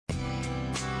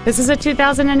This is a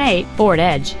 2008 Ford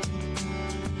Edge.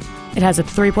 It has a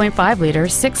 3.5-liter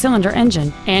six-cylinder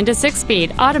engine and a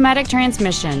 6-speed automatic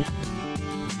transmission.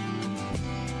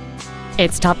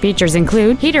 Its top features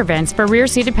include heater vents for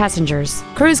rear-seated passengers,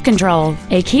 cruise control,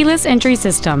 a keyless entry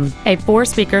system, a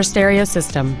 4-speaker stereo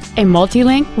system, a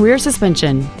multi-link rear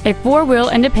suspension, a 4-wheel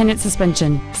independent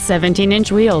suspension,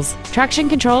 17-inch wheels, traction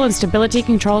control and stability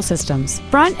control systems,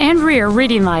 front and rear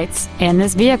reading lights, and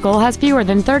this vehicle has fewer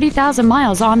than 30,000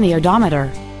 miles on the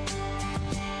odometer.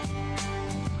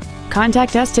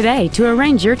 Contact us today to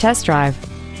arrange your test drive.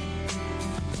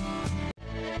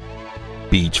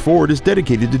 Beach Ford is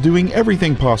dedicated to doing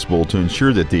everything possible to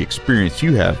ensure that the experience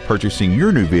you have purchasing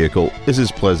your new vehicle is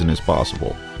as pleasant as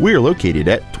possible. We are located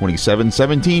at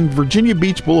 2717 Virginia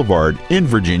Beach Boulevard in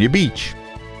Virginia Beach.